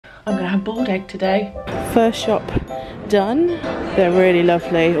I'm gonna have boiled egg today. First shop done. They're really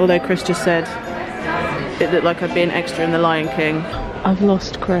lovely, although Chris just said it looked like I'd be an extra in The Lion King. I've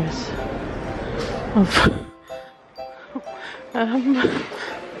lost Chris.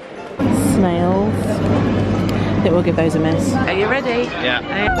 Snails. I think we'll give those a miss. Are you ready? Yeah.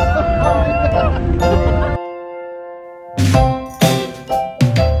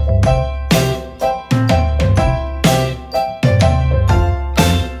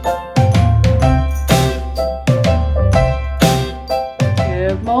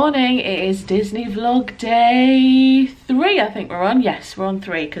 Good morning. It is Disney vlog day 3, I think we're on. Yes, we're on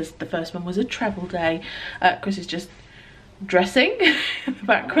 3 because the first one was a travel day. Chris is just dressing in the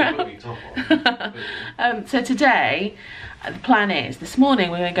background. So today the plan is this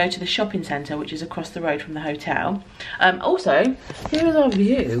morning we're going to go to the shopping centre, which is across the road from the hotel. Also, here is our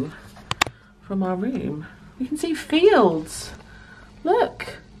view from our room. You can see fields.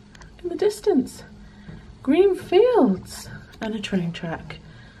 Look in the distance, green fields and a train track.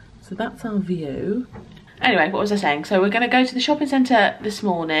 So that's our view. Anyway, what was I saying? So we're going to go to the shopping centre this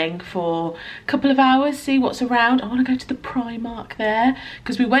morning for a couple of hours, see what's around. I want to go to the Primark there,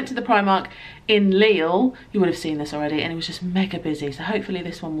 because we went to the Primark in Lille. You would have seen this already, and it was just mega busy. So hopefully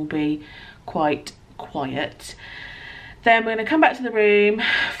this one will be quite quiet. Then we're going to come back to the room,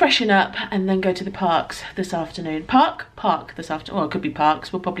 freshen up, and then go to the parks this afternoon. Park this afternoon. Well, it could be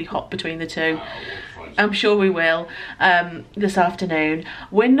parks. We'll probably hop between the two. I'm sure we will this afternoon.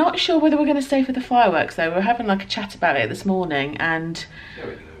 We're not sure whether we're going to stay for the fireworks though. We were having like a chat about it this morning, and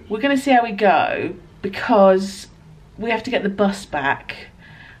we're going to see how we go, because we have to get the bus back,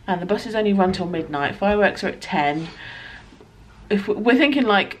 and the buses only run till midnight. Fireworks are at 10. If we're thinking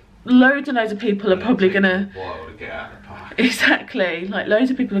like loads and loads of people are probably going to get out of the park. Exactly, like loads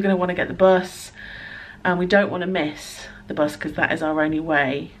of people are going to want to get the bus, and we don't want to miss the bus because that is our only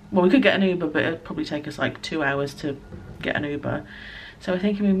way. Well, we could get an Uber, but it'd probably take us like 2 hours to get an Uber. So we're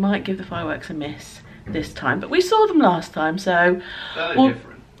thinking we might give the fireworks a miss this time, but we saw them last time, so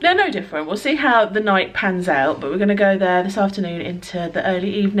they're no different. We'll see how the night pans out, but we're going to go there this afternoon into the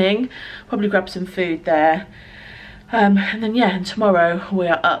early evening, probably grab some food there, and then yeah, and tomorrow we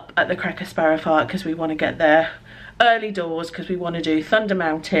are up at the Cracker Sparrow Park because we want to get there early doors, because we want to do Thunder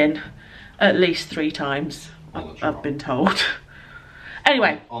Mountain at least 3 times. I've been told.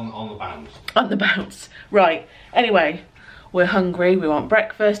 Anyway, on the bounce. On the bounce. Right. Anyway, we're hungry. We want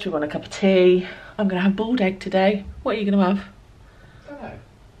breakfast. We want a cup of tea. I'm gonna have boiled egg today. What are you gonna have? I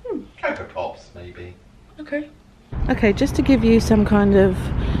don't know. Cocoa Pops, maybe. Okay. Okay, just to give you some kind of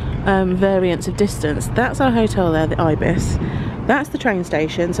variance of distance. That's our hotel there, the Ibis. That's the train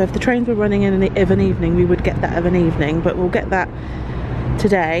station. So if the trains were running of an evening, we would get that of an evening. But we'll get that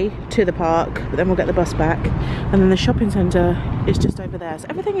today to the park, but then we'll get the bus back, and then the shopping centre is just over there, so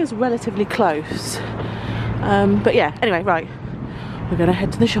everything is relatively close. But yeah, anyway, right, we're gonna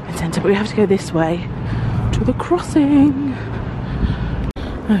head to the shopping centre, but we have to go this way to the crossing.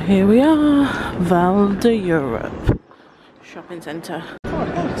 Here we are, Val De Europe shopping centre.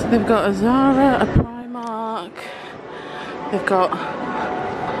 So they've got a Zara, a Primark, they've got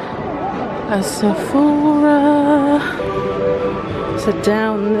a Sephora. So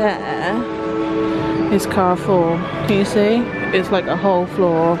down there is Carrefour. Can you see? It's like a whole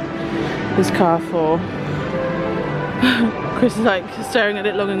floor is Carrefour. Chris is like staring at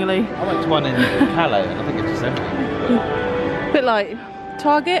it longingly. I went to one in Calais and I think it's just empty. A bit like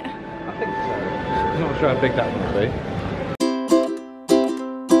Target? I think so. I'm not sure how big that one would be.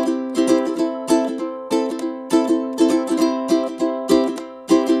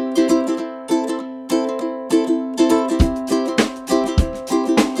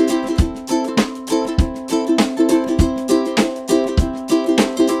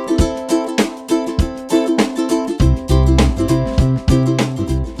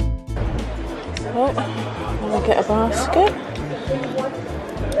 Get a basket.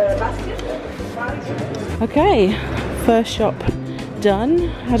 Okay, first shop done.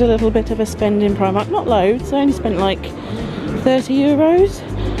 Had a little bit of a spend in Primark, not loads, I only spent like 30 euros.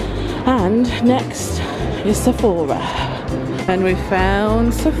 And next is Sephora. And we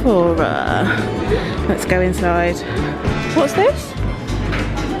found Sephora. Let's go inside. What's this?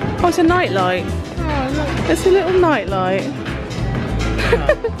 Oh, it's a nightlight. Oh, it's a little nightlight.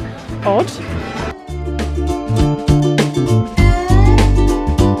 Odd.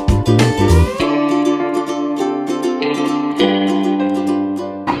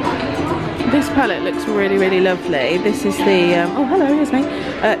 This palette looks really, really lovely. This is the oh hello, here's me.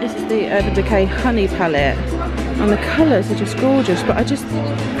 This is the Urban Decay Honey palette, and the colours are just gorgeous. But I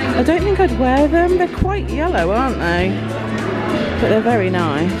don't think I'd wear them. They're quite yellow, aren't they? but they're very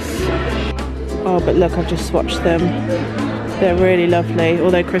nice. Oh, but look, I've just swatched them. They're really lovely,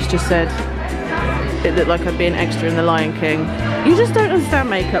 although Chris just said it looked like I'd be an extra in The Lion King. You just don't understand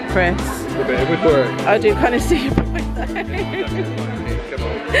makeup, Chris. It would work. I do kind of see your point there.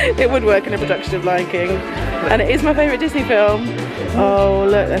 It would work in a production of Lion King. And it is my favourite Disney film. Oh,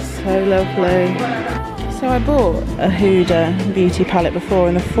 look, that's so lovely. So I bought a Huda beauty palette before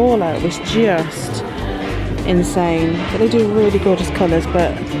and the fallout was just insane. But they do really gorgeous colours,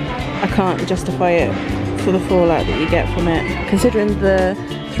 but I can't justify it for the fallout that you get from it. Considering the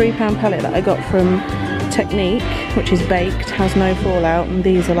 £3 palette that I got from Technique, which is baked, has no fallout, and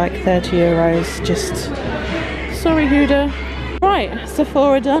these are like €30. Just sorry, Huda. Right,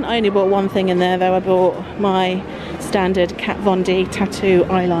 Sephora done. I only bought one thing in there though. I bought my standard Kat Von D tattoo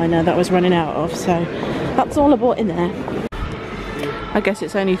eyeliner that I was running out of, so that's all I bought in there. I guess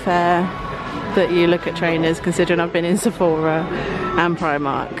it's only fair that you look at trainers, considering I've been in Sephora and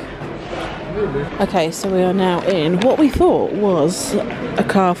Primark. Okay, so we are now in what we thought was a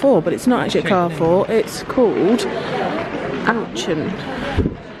Carrefour, but it's not actually a Carrefour. It's called Auchan.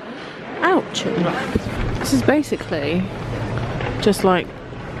 Auchan. This is basically just like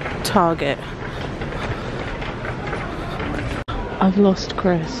Target. I've lost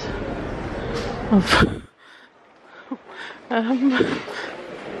Chris. I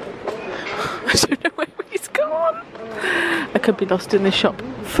don't know where he's gone. I could be lost in this shop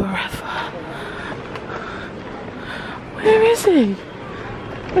forever. Where is he?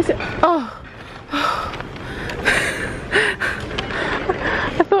 Where's it? Oh.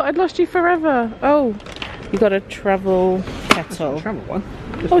 I thought I'd lost you forever. Oh, you got a travel kettle. A travel one.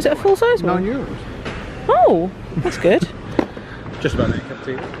 Oh, is it a full size one? €9. Oh, that's good. Just about that cup of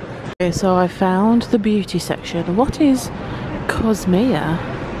tea. Okay, so I found the beauty section. What is Cosmea?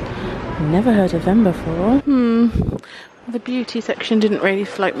 Never heard of them before. The beauty section didn't really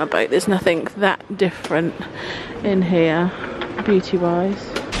float my boat. There's nothing that different in here, beauty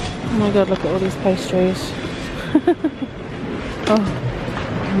wise. Oh my god, look at all these pastries. Oh,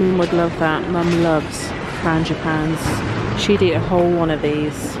 Mum would love that. Mum loves frangipans. She'd eat a whole one of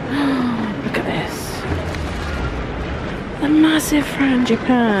these. Look at this. A massive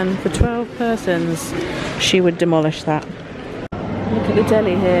frangipan for 12 persons. She would demolish that. Look at the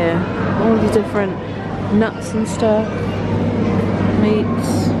deli here. All the different nuts and stuff.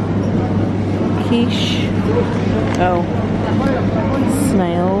 Meats. Quiche. Oh.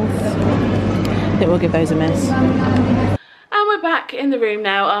 Snails. I think we'll give those a miss. And we're back in the room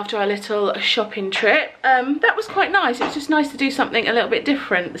now after our little shopping trip. That was quite nice. It was just nice to do something a little bit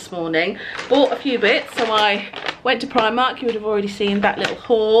different this morning. Bought a few bits, so I went to Primark. You would have already seen that little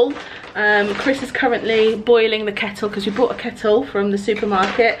haul. Chris is currently boiling the kettle because we bought a kettle from the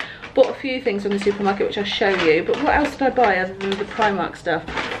supermarket. Bought a few things from the supermarket which I'll show you, but what else did I buy other than the Primark stuff?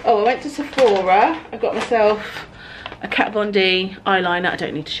 Oh, I went to Sephora. I got myself a Kat Von D eyeliner. I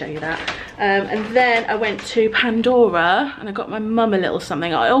don't need to show you that. And then I went to Pandora and I got my mum a little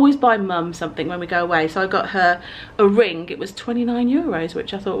something. I always buy mum something when we go away, so I got her a ring. It was €29,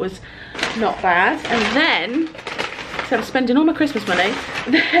 which I thought was not bad. And then, so I'm spending all my Christmas money.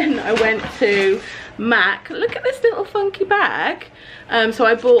 Then I went to MAC. Look at this little funky bag. So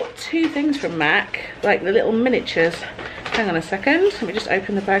I bought two things from MAC, like the little miniatures. Hang on a second, let me just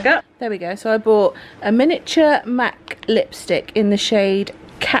open the bag up. There we go. So I bought a miniature MAC lipstick in the shade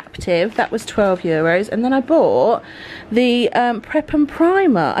Captive. That was €12. And then I bought the Prep and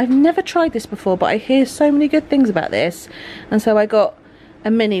Primer. I've never tried this before, but I hear so many good things about this. And so I got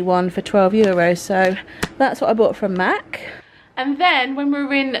a mini one for €12. So that's what I bought from MAC. And then when we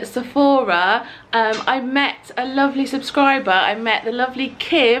were in Sephora, I met a lovely subscriber. I met the lovely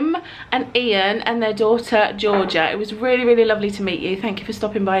Kim and Ian and their daughter Georgia. It was really, really lovely to meet you. Thank you for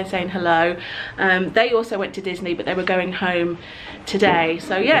stopping by and saying hello. They also went to Disney, but they were going home today.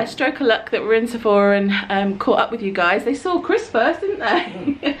 So yeah, stroke of luck that we're in Sephora and caught up with you guys. They saw Chris first, didn't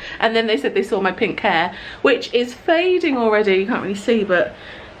they? And then they said they saw my pink hair, which is fading already. You can't really see, but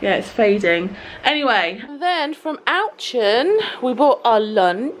yeah, it's fading. Anyway, and then from Auchan, we bought our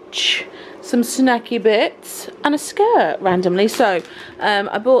lunch, some snacky bits, and a skirt randomly. So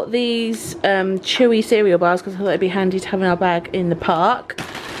I bought these chewy cereal bars because I thought it'd be handy to have in our bag in the park.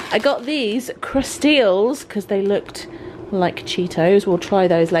 I got these Crusteals because they looked like Cheetos. We'll try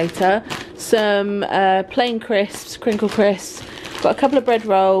those later. Some plain crisps, crinkle crisps. Got a couple of bread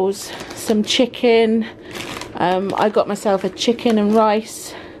rolls, some chicken. I got myself a chicken and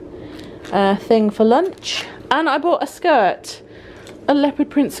rice thing for lunch, and I bought a skirt, a leopard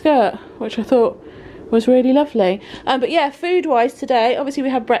print skirt, which I thought was really lovely. But yeah, food wise today, obviously we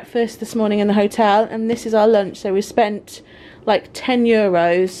had breakfast this morning in the hotel, and this is our lunch. So we spent like 10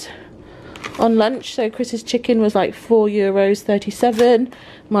 euros on lunch. So Chris's chicken was like €4.37.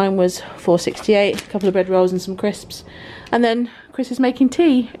 Mine was $4.68. A couple of bread rolls and some crisps. And then Chris is making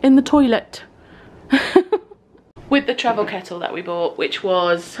tea in the toilet. With the travel kettle that we bought, which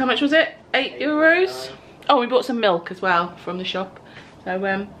was, how much was it? €8. Oh, we bought some milk as well from the shop.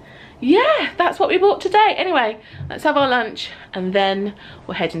 So yeah, that's what we bought today. Anyway, let's have our lunch and then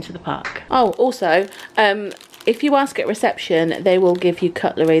we'll head into the park. Oh, also, if you ask at reception, they will give you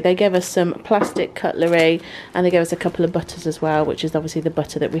cutlery. They gave us some plastic cutlery and they gave us a couple of butters as well, which is obviously the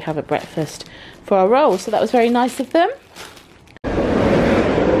butter that we have at breakfast for our rolls. So that was very nice of them.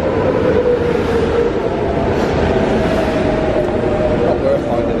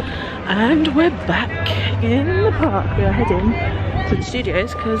 And we're back in the park. We are heading to the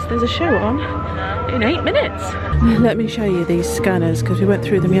studios because there's a show on in 8 minutes. Let me show you these scanners because we went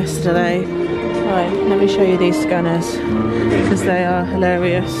through them yesterday. Right, let me show you these scanners because they are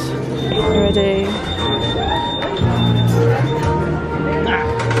hilarious. Ready?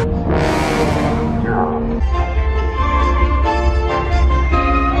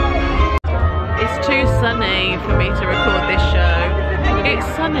 It's too sunny for me to record this show. It's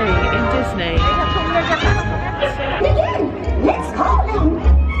sunny in Disney. Let's go.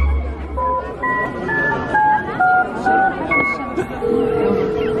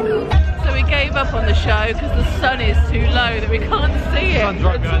 So we gave up on the show because the sun is too low that we can't see it. The sun's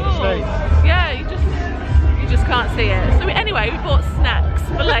right behind the stage. Yeah, you just can't see it. So anyway, we bought snacks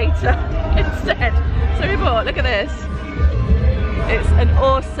for later instead. So we bought, look at this. It's an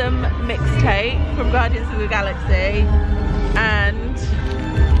awesome mixtape from Guardians of the Galaxy and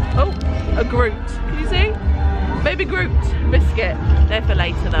oh, a Groot. Can you see? Baby Groot biscuit. They're for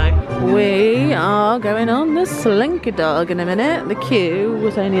later though. We are going on the Slinky Dog in a minute. The queue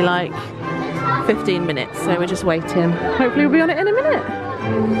was only like 15 minutes, so we're just waiting. Hopefully we'll be on it in a minute.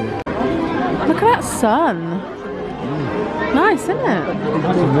 Look at that sun. Nice, isn't it?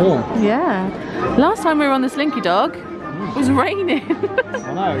 Nice and warm. Yeah. Last time we were on the Slinky Dog, it was raining.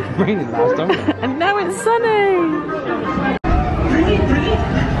 I know, it was raining last time. And now it's sunny.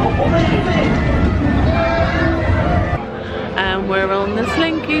 And we're on the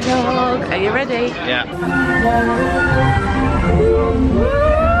Slinky Dog. Are you ready? Yeah.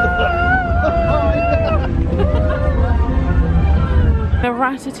 The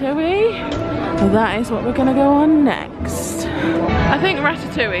Ratatouille. That is what we're going to go on next. I think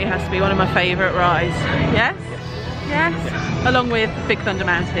Ratatouille has to be one of my favourite rides. Yes? Yes? Along with Big Thunder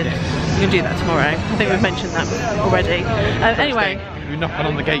Mountain. Yes. We can do that tomorrow. I think we've mentioned that already. Anyway. We're knocking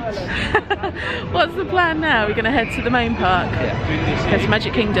on the gates. What's the plan now? We're going to head to the main park. Go to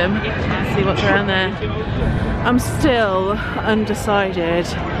Magic Kingdom. See what's around there. I'm still undecided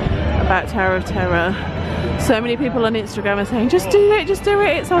about Tower of Terror. So many people on Instagram are saying, just do it,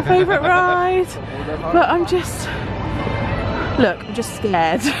 it's our favourite ride. But I'm just, look, I'm just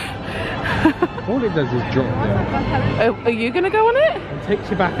scared. All it does is drop you. Are you going to go on it? It takes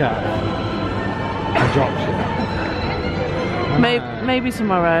you back up and drops you. Maybe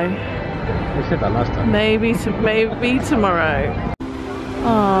tomorrow. We said that last time. Maybe tomorrow.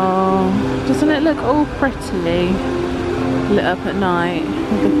 Oh, doesn't it look all pretty? Lit up at night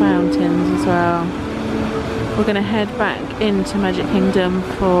with the fountains as well. We're going to head back into Magic Kingdom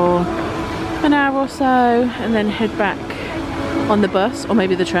for an hour or so and then head back on the bus or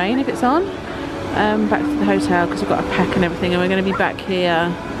maybe the train if it's on, back to the hotel because we've got to pack and everything, and we're going to be back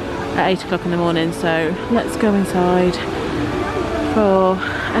here at 8 o'clock in the morning. So let's go inside for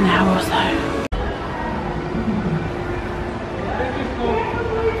an hour or so.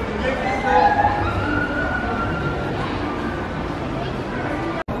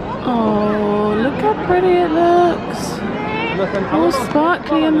 Oh, look how pretty it looks. All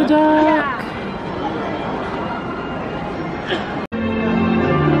sparkly in the dark.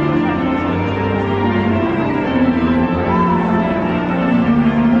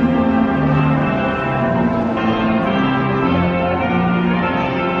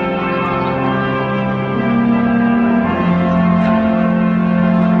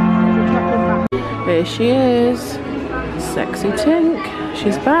 Here she is, Sexy Tink.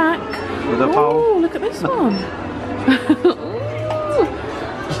 She's back. Oh, look at this one.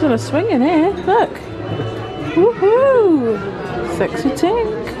 She's got a swing in here. Look. Woohoo! Sexy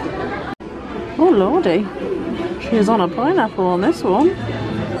Tink. Oh lordy, she's on a pineapple on this one.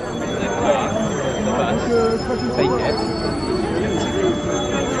 Take it.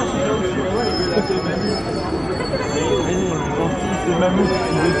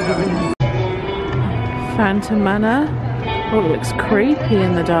 Phantom Manor. Oh, it looks creepy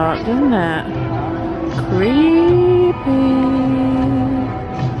in the dark, doesn't it? Creepy.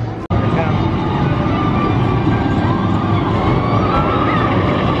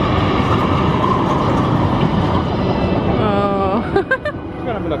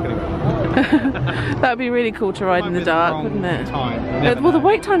 That'd be really cool to ride in the dark, wouldn't it? Well, the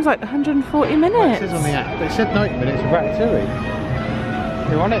wait time's like 140 minutes. Well, it says on the app, but it said 90 minutes of Ratatouille.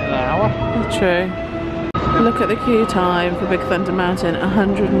 You're on it in an hour. True. Look at the queue time for Big Thunder Mountain,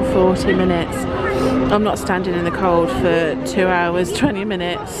 140 minutes. I'm not standing in the cold for 2 hours, 20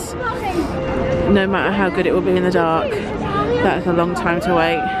 minutes. No matter how good it will be in the dark. That is a long time to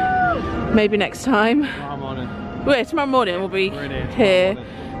wait. Maybe next time. Tomorrow morning. Well, tomorrow morning we'll be here.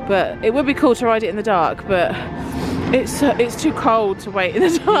 But it would be cool to ride it in the dark, but it's too cold to wait in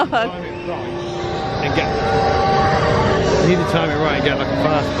the dark. You need to time it right and get like a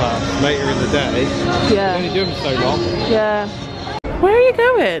fast pass later in the day. Yeah. You only do them so long. Yeah. Where are you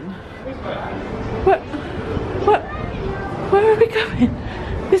going? Where are we going?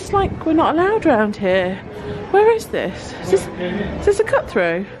 It's like we're not allowed around here. Where is this? Is this a cut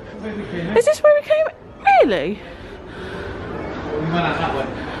through? Is this where we came? Really? We went out that way.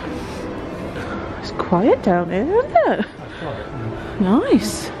 It's quiet down here, isn't it?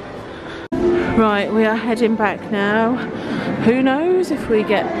 Nice. Right, we are heading back now. Who knows if we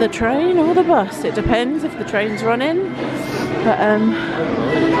get the train or the bus? It depends if the train's running. But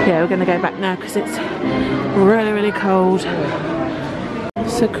yeah, we're going to go back now because it's really, really cold.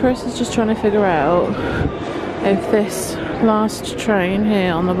 So Chris is just trying to figure out if this last train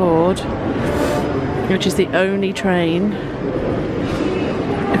here on the board, which is the only train,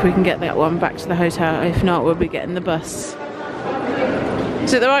 if we can get that one back to the hotel. If not, we'll be getting the bus.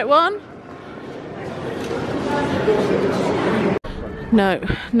 Is it the right one?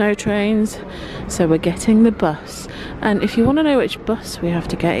 No trains, so we're getting the bus. And if you want to know which bus we have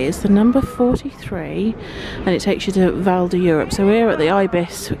to get, it's the number 43 and it takes you to Val De Europe. So we're at the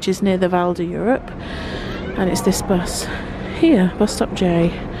Ibis, which is near the Val De Europe, and it's this bus here, bus stop J,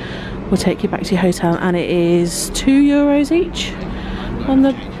 will take you back to your hotel, and it is €2 each on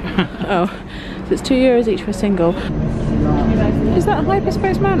the oh, so it's €2 each for a single. Is that a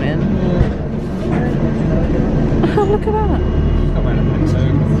Hyperspace Mountain? Oh, look at that.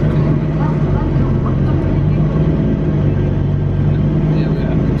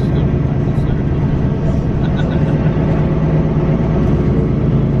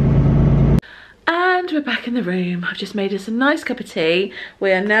 And we're back in the room. I've just made us a nice cup of tea.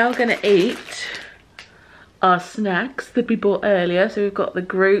 We are now going to eat our snacks that we bought earlier. So we've got the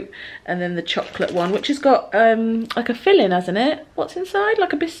Groot and then the chocolate one, which has got like a filling, hasn't it? What's inside?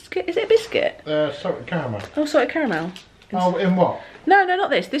 Like a biscuit? Is it a biscuit? Salted caramel. Oh, salted caramel. Oh, in what? No, not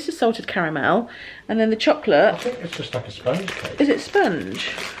this. This is salted caramel. And then the chocolate. I think it's just like a sponge cake. Is it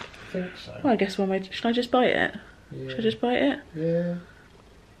sponge? I think so. Well, I guess one way. Should I just bite it? Yeah. Should I just bite it? Yeah.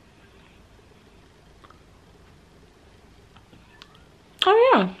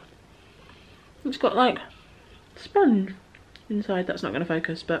 Oh yeah. It's got like sponge inside. That's not going to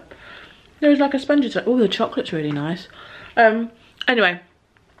focus, but there's like a sponge inside. Oh, the chocolate's really nice. Anyway,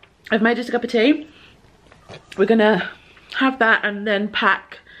 I've made us a cup of tea. We're gonna have that and then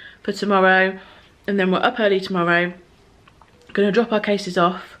pack for tomorrow, and then we're up early tomorrow. Gonna drop our cases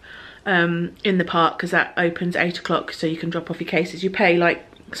off in the park because that opens 8 o'clock, so you can drop off your cases. You pay like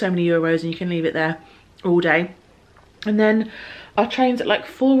so many euros and you can leave it there all day. And then our train's at like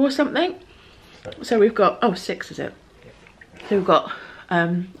 4 or something. So we've got, oh, 6 is it? So we've got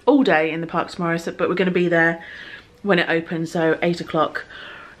all day in the park tomorrow, so, but we're going to be there when it opens, so 8 o'clock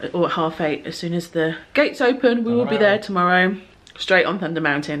or at 8:30. As soon as the gates open, we will be there tomorrow, straight on Thunder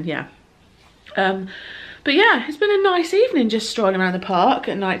Mountain, yeah. But yeah, it's been a nice evening just strolling around the park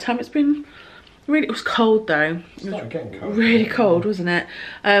at night time. It's been really, it was cold though. It was getting cold. Really cold, wasn't it?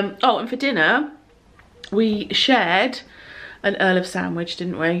 Oh, and for dinner, we shared an Earl of sandwich,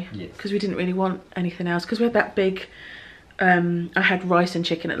 didn't we? Yes. Because we didn't really want anything else, because we had that big, I had rice and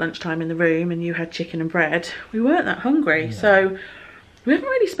chicken at lunchtime in the room and you had chicken and bread. We weren't that hungry, no. So we haven't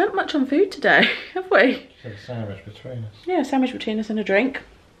really spent much on food today, have we? A sandwich between us. Yeah, a sandwich between us and a drink.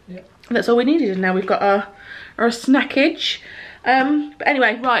 Yeah. And that's all we needed, and now we've got our snackage. But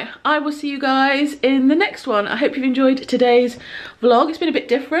anyway, right, I will see you guys in the next one. I hope you've enjoyed today's vlog. It's been a bit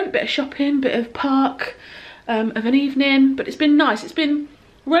different, bit of shopping, bit of park of an evening, but it's been nice. It's been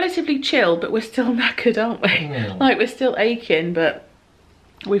relatively chill, but we're still knackered, aren't we? Mm. Like, we're still aching, but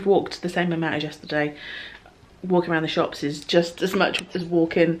we've walked the same amount as yesterday. Walking around the shops is just as much as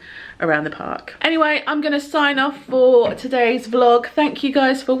walking around the park. Anyway, I'm gonna sign off for today's vlog. Thank you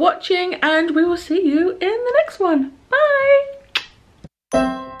guys for watching, and we will see you in the next one. Bye.